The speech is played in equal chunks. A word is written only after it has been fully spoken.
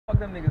Fuck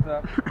them niggas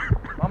up.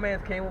 My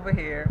man's came over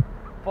here.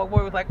 Fuck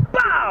boy was like,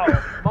 BOW!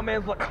 My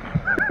man's like,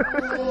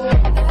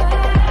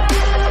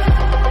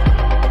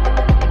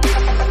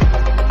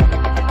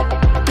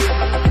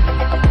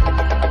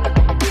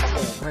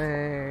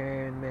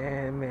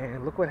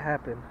 man, look what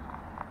happened.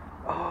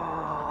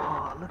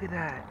 Oh, look at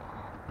that.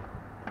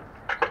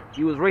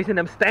 You was racing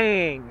them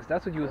Stangs.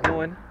 That's what you was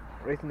doing.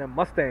 Racing them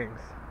Mustangs.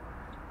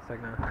 It's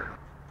like, nah.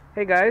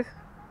 Hey guys,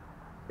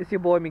 it's your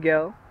boy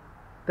Miguel,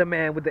 the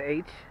man with the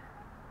H.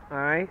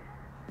 Alright?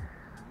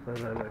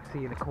 Look,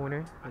 see in the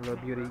corner, a little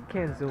beauty. You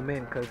can't zoom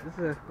in because this is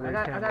a weird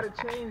camera. I gotta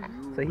change.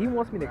 So he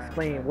wants me to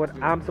explain what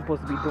I'm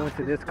supposed to be doing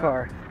to this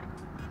car.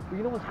 But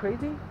you know what's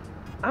crazy?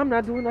 I'm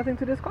not doing nothing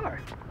to this car.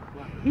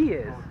 He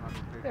is.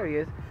 There he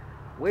is.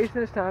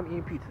 Wasting his time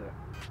eating pizza.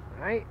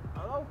 Alright?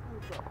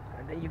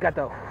 And then you got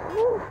the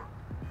whew.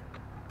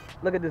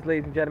 Look at this,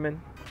 ladies and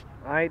gentlemen.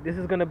 Alright, this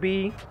is gonna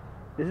be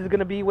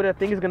what I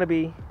think is gonna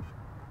be.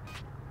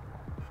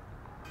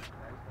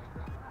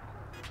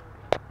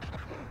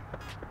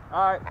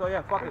 Alright, so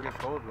yeah, fuck it. It's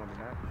cold running,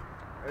 man.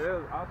 It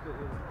is.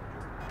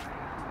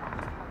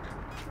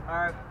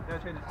 Alright,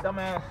 gotta change this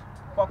dumbass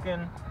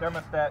fucking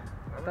thermostat.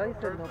 I thought you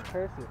said no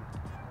cursing.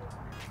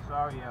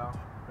 Sorry, y'all.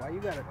 Why you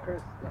gotta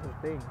curse? That's the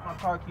thing. My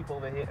car keep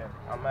overheating.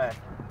 I'm mad.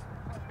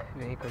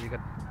 Because you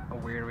got a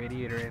weird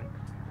radiator in.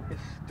 It's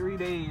 3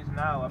 days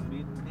now. I've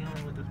been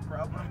dealing with this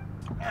problem.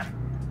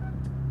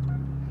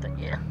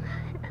 Yeah.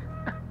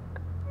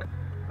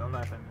 Don't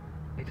laugh at me.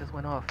 It just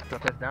went off. So I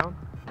press down?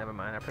 Never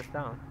mind, I pressed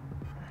down.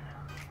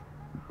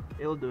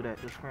 It'll do that.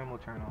 The screen will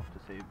turn off to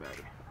save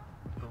battery.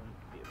 Don't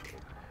be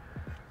afraid.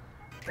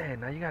 Man,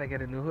 now you gotta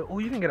get a new hood. Oh,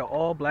 you can get an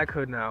all black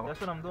hood now.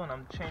 That's what I'm doing.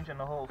 I'm changing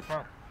the whole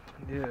front.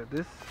 Yeah,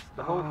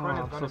 the whole front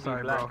is gonna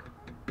be black.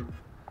 Bro.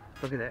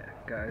 Look at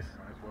that, guys.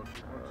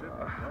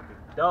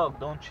 Dog,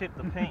 don't chip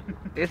the paint.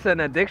 It's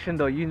an addiction,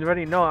 though. You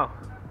already know.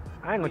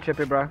 I ain't gonna chip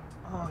it, bro.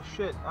 Oh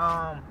shit.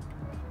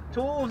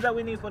 Tools that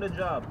we need for the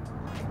job.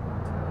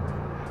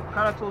 What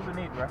kind of tools we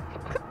need, bro?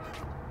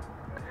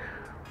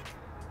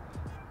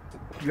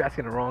 You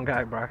asking the wrong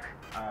guy, bro.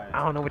 I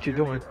don't know what you're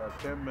doing. A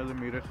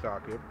 10mm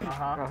socket.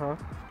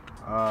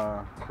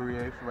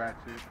 3/8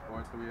 ratchet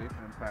or 3/8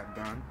 impact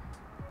gun.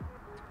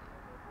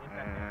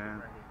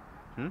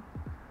 And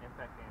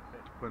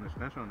put an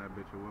extension on that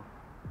bitch, you will.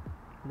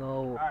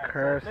 No cursing.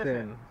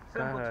 cursing. So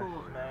listen, simple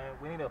tools, man.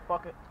 We need a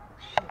fucking.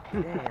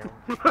 Damn.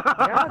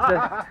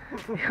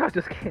 Y'all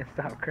just can't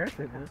stop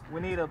cursing, huh? We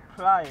need a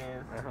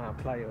pliers.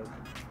 Pliers.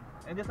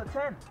 And just a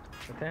 10.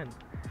 A 10.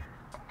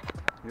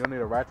 You don't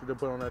need a ratchet to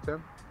put on that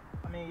 10?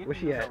 I mean, you Where's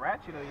can she use at? a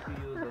ratchet or you can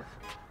use a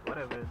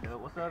whatever.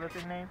 What's the other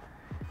thing name?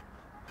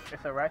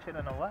 It's a ratchet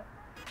and a what?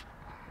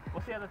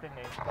 What's the other thing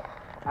name?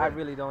 I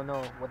really don't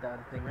know what the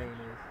other thing name is.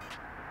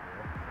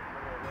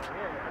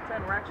 Yeah, a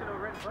 10 ratchet or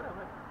wrench,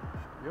 whatever.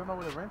 You don't know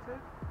what a wrench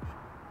is?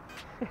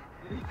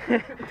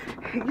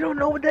 You don't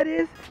know what that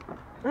is?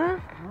 Huh?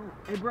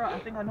 Hey, bro, I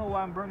think I know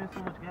why I'm burning so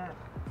much gas.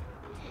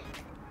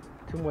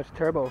 Too much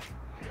turbo.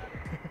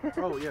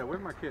 Oh, yeah,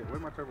 where's my kit?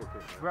 Where's my turbo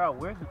kit? Bro,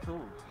 where's the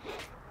tools?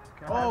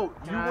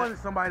 You wanted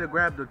somebody to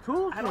grab the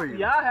tools for you?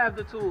 Y'all have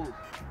the tools.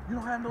 You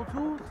don't have no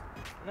tools?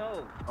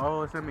 No.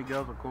 Oh, it's in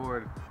Miguel's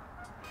Accord.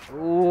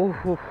 Oh,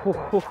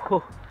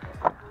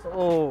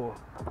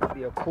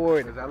 the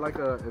Accord. Is that like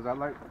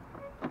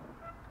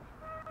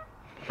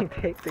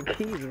Take the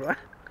keys, right?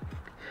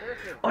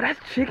 Oh, that's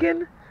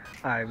chicken?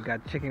 I've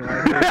got chicken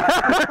right here.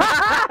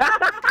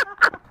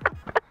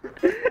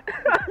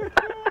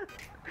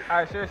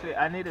 Alright, seriously,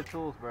 I need the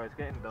tools, bro. It's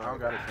getting dark. I don't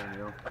got a 10,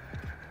 yo.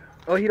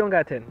 Oh, he don't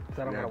got 10,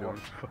 so I don't got Yeah, one.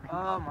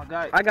 Oh my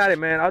god. I got it,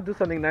 man. I'll do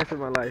something nice with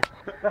my life.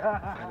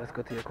 Alright, let's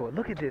go to your Accord.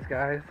 Look at this,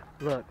 guys.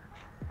 Look.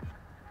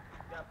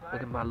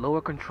 Look at my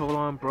lower control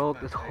arm broke.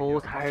 This whole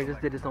tire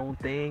just did its own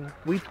thing.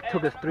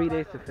 Took us 3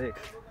 days to fix.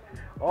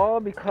 All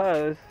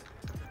because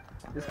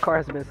this car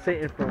has been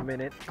sitting for a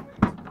minute.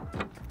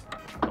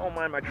 Don't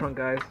mind my trunk,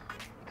 guys.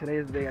 Today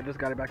is the day I just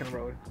got it back on the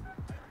road.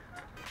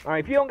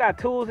 Alright, if you don't got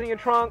tools in your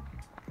trunk,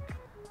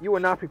 you are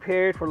not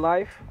prepared for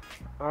life.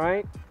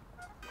 Alright?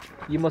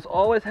 You must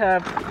always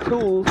have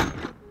tools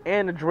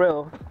and a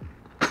drill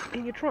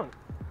in your trunk.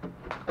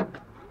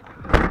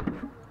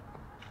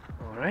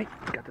 Alright,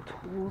 got the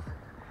tools.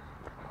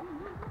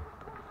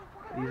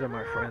 These are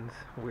my friends,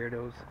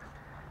 weirdos.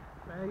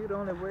 Man, you the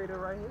only weirdo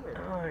right here.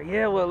 Alright,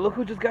 yeah, well, look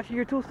who just got you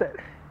your tool set.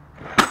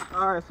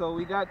 Alright, so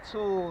we got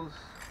tools.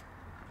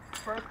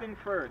 First thing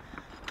first.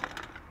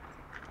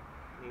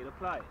 Need a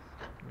pliers.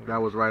 That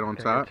was right on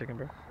top. Chicken,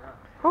 bro.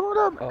 Hold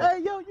up. Oh. Hey,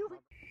 yo, you.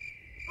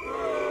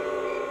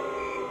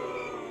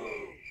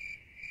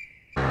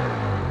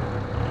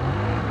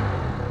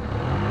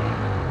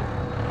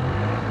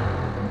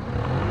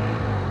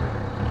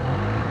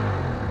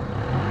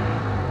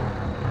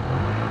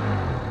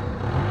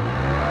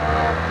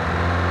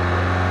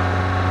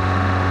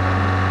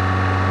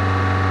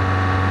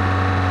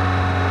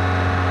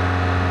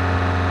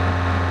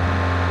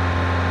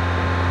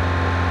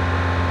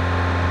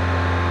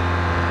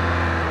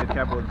 The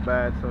cap was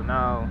bad, so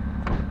now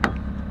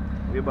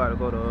We about to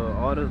go to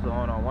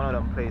AutoZone or one of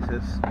them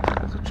places.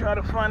 So try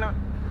to find a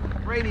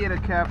radiator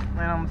cap,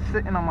 and I'm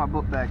sitting on my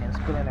book bag and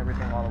spilling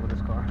everything all over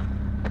this car.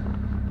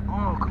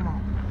 Oh, come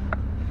on.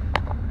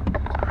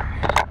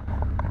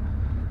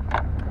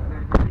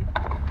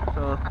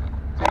 So,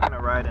 taking a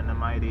ride in the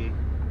mighty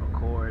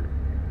Accord.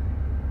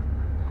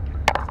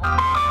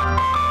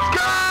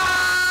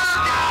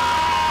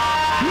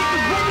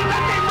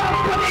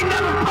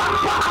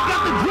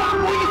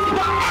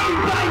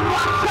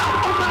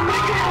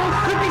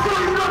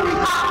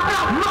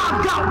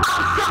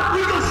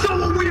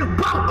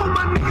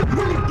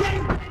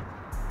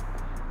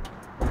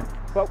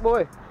 Fuck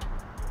boy.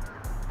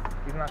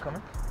 He's not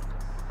coming.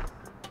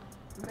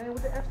 Man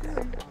with the F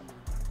series.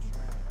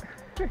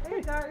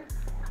 Hey guys.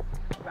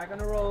 Back on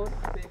the road,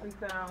 safe and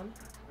sound.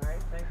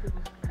 Alright, thanks for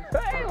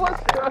Hey,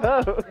 what's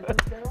up?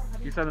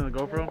 You selling the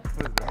GoPro?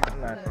 What is that? I'm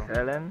not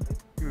selling.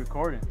 You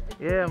recording?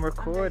 Yeah, I'm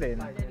recording.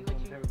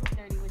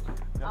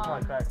 That's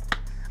my pack.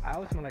 I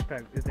always smell like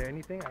pack. Is there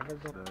anything? I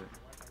just don't.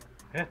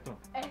 Esto.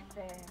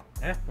 Este.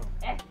 Esto.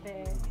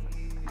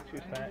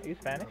 You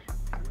Spanish?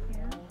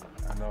 Yeah.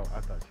 I know. I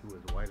thought she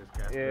was white as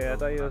cat. Yeah, I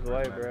thought you was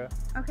white, bro.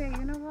 Okay,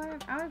 you know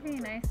what? I was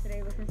being nice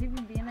today, but since you've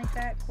been being like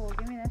that, cool.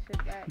 Give me that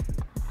shit back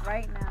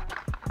right now.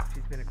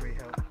 She's been a great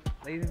help.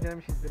 Ladies and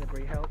gentlemen, she's been a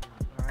great help.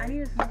 All right. I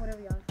need to smoke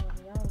whatever y'all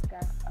smoking. Y'all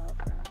gas up,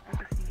 bro. I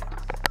can see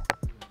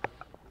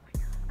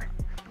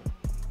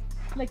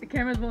it. Like the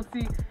cameras won't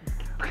see.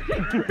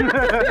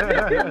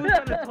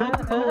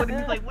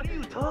 He's like, what are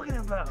you talking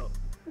about?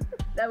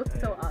 That was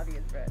so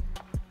obvious, bro.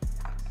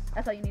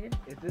 That's all you needed?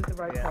 Is this the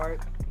right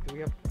part? Do we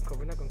have? Cause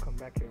we're not gonna come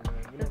back here,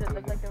 man. Does it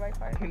look like the right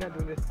part? We're not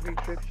doing this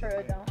 3-trip shit. Sure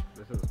it man. don't.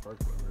 This is a spark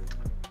plug, right?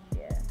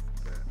 Yeah.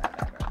 My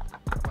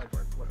bad,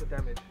 bro. What's the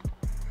damage?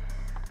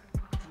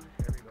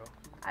 There we go.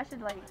 I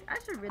should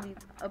really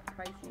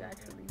upprice you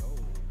actually.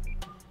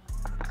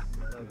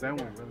 That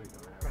one really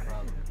Bro, that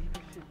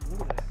shit shit blue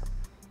there.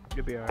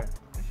 You'll be alright.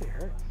 That shit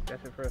hurts.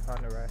 That's your first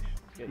Honda rash.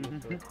 Get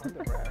used to it.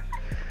 Honda rash.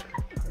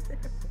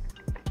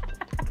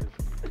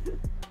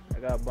 I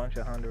got a bunch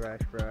of Honda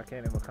rash, bro. I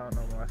can't even count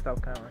no more. I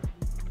stopped counting.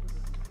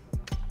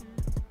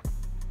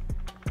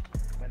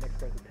 My next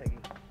car's a Peggy.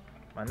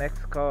 My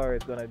next car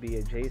is gonna be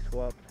a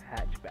J-Swap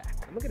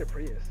hatchback. I'm looking at a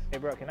Prius. Hey,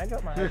 bro, can I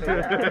drop my hatch?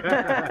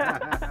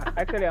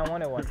 Actually, I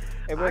wanted one.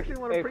 Hey, bro, I actually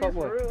want a hey, Prius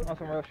fuckboy, for real. on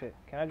some real shit.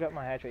 Can I drop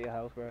my hatch at your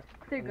house, bro?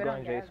 They're I'm good going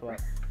on gas, J-Swap.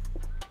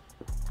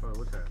 Oh,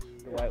 what's that?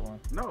 The white one.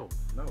 No.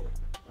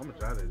 I'm gonna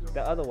try this.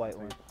 The other white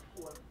one.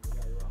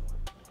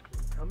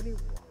 How many?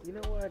 You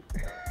know what?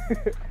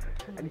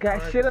 I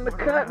got shit on the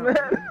cut, man.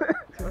 Too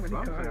That's many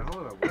what I'm saying. cars.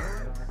 Hold up. What?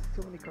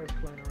 Too many cars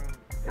flying around.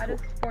 How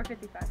does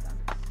 $455 sound?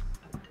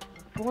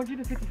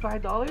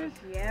 $455?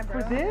 Yeah,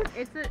 bro. For this?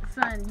 It's a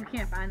son. You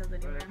can't find those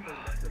anywhere.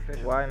 It's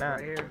official. Why not?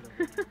 Right here.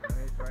 It's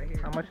right here.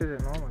 How much is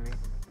it normally?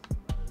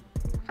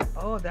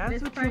 Oh, that's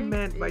This what you price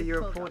meant by is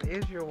your close phone up.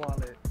 is your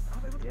wallet.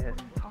 Yes.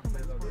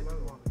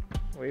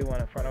 Where you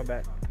want it, front or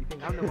back? You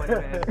think I'm the money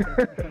man?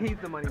 He's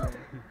the money man.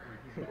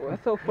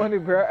 What's so funny,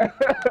 bro?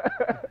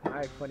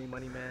 Alright, funny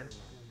money man.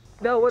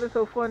 No, what is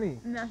so funny?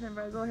 Nothing,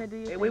 bro. Go ahead, do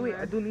your Hey, thing, wait,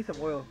 bro. I do need some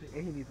oil.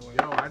 And he needs oil.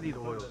 Yo, I need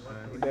oil,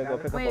 You man. better go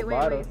pick up a Wait.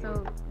 bottle.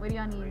 So, what do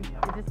y'all need?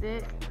 Is this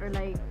it? Or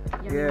like,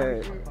 y'all need Yeah.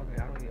 more shit? Okay,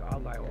 I don't need. I'll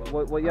buy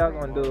oil. What y'all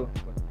gonna do?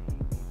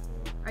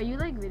 Are you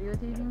like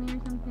videotaping me or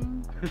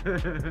something?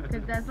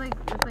 Cause that's like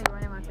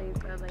right in my face,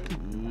 bro. Like,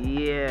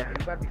 Yeah.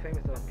 You gotta be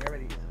famous though. Get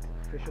ready.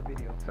 It's official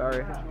video.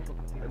 Sorry.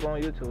 Go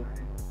on YouTube.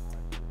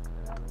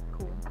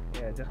 cool.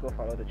 Yeah, just go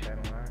follow the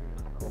channel, alright?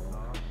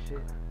 Oh shit.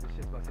 This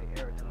shit's about to say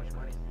error. Too much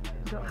money.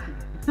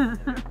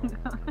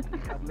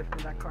 I'm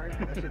lifting that card.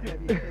 That shit's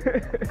heavy. Is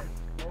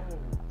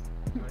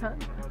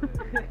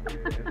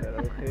that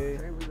okay?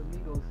 Trey with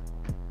amigos.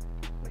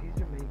 But he's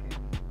Jamaican.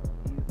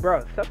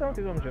 Bro, stop telling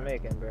people I'm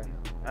Jamaican, bro.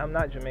 I'm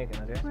not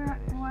Jamaican, okay? Where are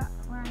you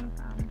from?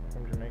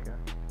 I'm Jamaican.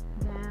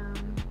 Damn.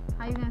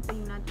 How you gonna say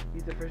you're not?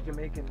 He's the first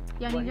Jamaican.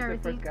 Yeah, I well, need he's your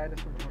the first receipt. guy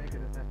that's from Jamaica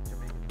that's not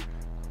Jamaican.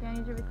 Yeah, I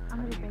need your. I'm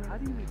gonna bring How it.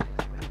 do you even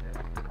explain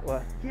that?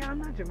 What? Yeah, I'm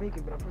not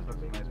Jamaican, but I'm from Such a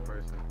Jamaica. nice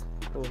person.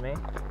 Who, me?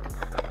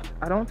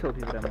 I don't tell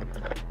people that I'm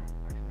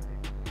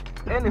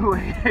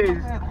Anyways,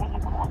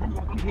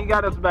 he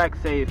got us back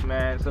safe,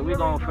 man. So we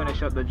gonna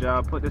finish up the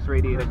job, put this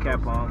radiator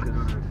cap on,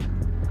 cause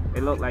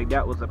it looked like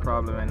that was the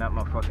problem and not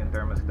my fucking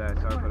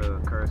thermostat. Sorry for the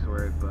curse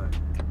word, but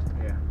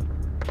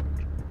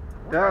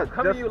yeah.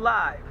 Coming to you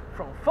live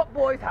from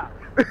Fuckboy's house.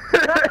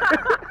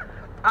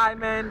 Alright,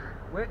 man.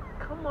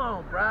 Come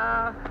on,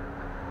 bruh.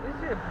 This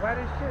shit bright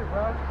as shit,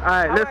 bro. Alright,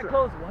 How do I listen.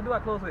 close? What do I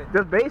close with?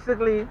 Just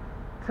basically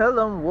tell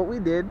them what we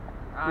did.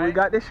 We Alright.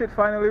 got this shit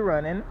finally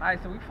running.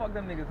 Alright, so we fucked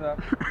them niggas up.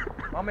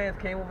 My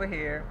man's came over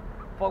here.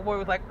 Fuckboy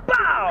was like,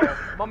 BOW!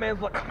 My man's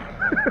like,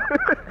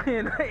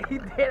 and he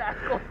did. I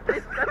go,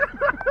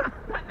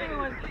 that nigga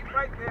was deep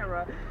right there,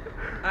 bro.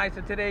 Alright,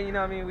 so today, you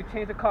know what I mean, we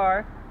changed the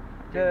car.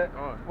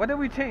 What did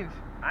we change?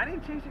 I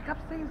didn't change it. I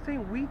kept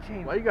saying we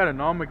changed. Why you got a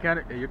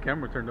non-mechanic? Hey, your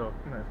camera turned off.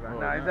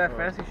 Nah, it's that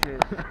fancy shit.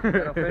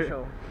 That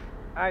official.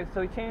 Alright,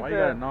 so we changed Why you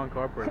got a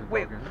non-car person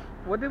Wait, talking?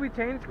 what did we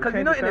change? We Because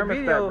you changed know the in the thermostat,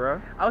 video,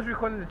 bro. I was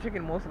recording the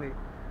chicken mostly.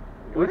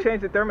 We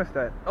changed the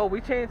thermostat. Oh,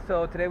 we changed.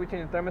 So today we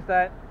changed the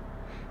thermostat.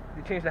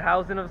 We changed the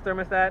housing of the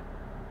thermostat.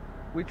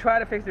 We tried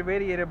to fix the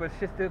radiator, but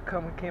shit still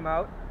came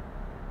out.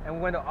 And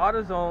we went to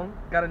AutoZone,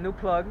 got a new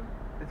plug.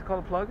 Is it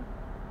called a plug?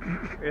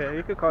 Yeah,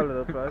 you could call it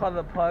a plug. Call it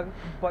a plug,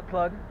 butt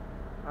plug.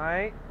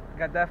 Alright,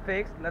 got that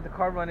fixed, let the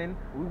car run in.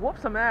 We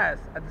whooped some ass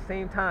at the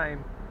same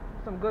time.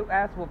 Some good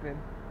ass whooping.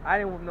 I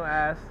didn't whoop no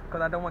ass,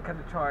 because I don't want to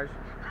catch a charge.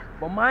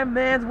 But my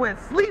mans went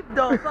sleep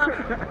though, son.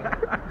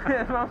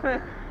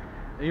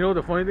 And you know what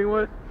the funny thing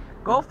was?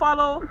 Go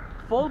follow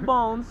Full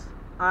Bones,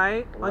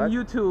 alright, What? on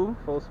YouTube.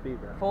 Full speed,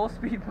 bro. Full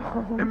Speed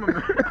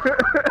Bones.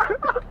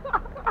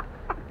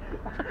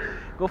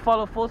 Go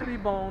follow Full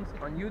Speed Bones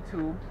on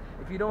YouTube.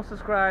 If you don't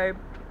subscribe,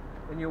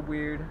 then you're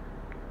weird.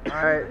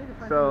 Alright,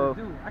 so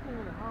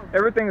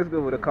everything is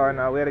good with the car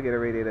now. We had to get a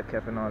radiator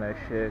kept and all that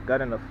shit.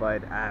 Got in a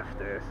fight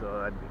after, so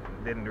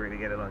I didn't really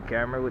get it on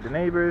camera with the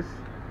neighbors.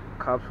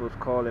 Cops was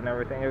called and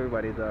everything.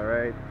 Everybody's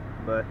alright,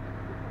 but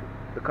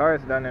the car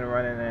is done and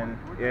running, and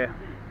yeah,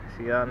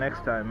 see y'all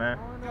next time, man.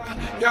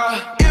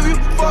 Yeah, if you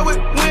fuck with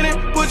winning,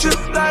 put your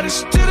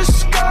lighters to the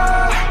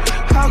sky.